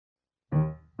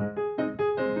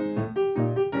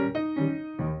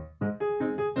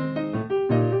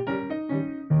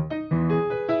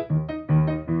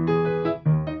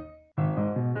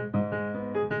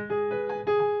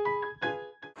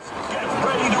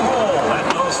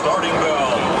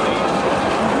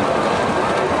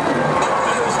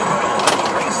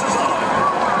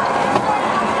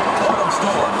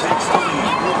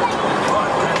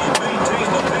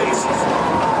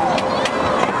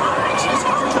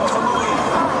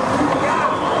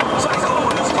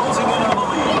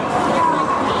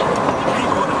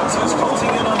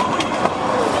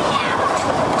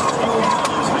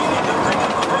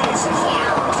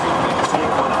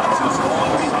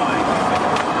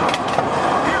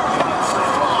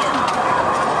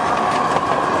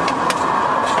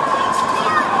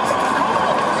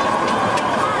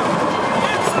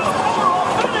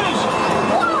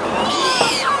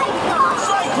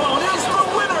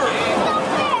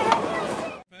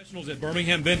professionals at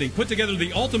Birmingham Vending put together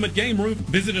the ultimate game room.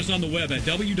 Visit us on the web at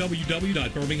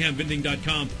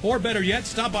www.Birminghamvending.com, or better yet,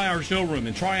 stop by our showroom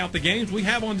and try out the games we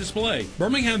have on display.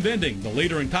 Birmingham Vending, the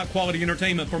leader in top quality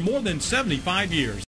entertainment for more than 75 years.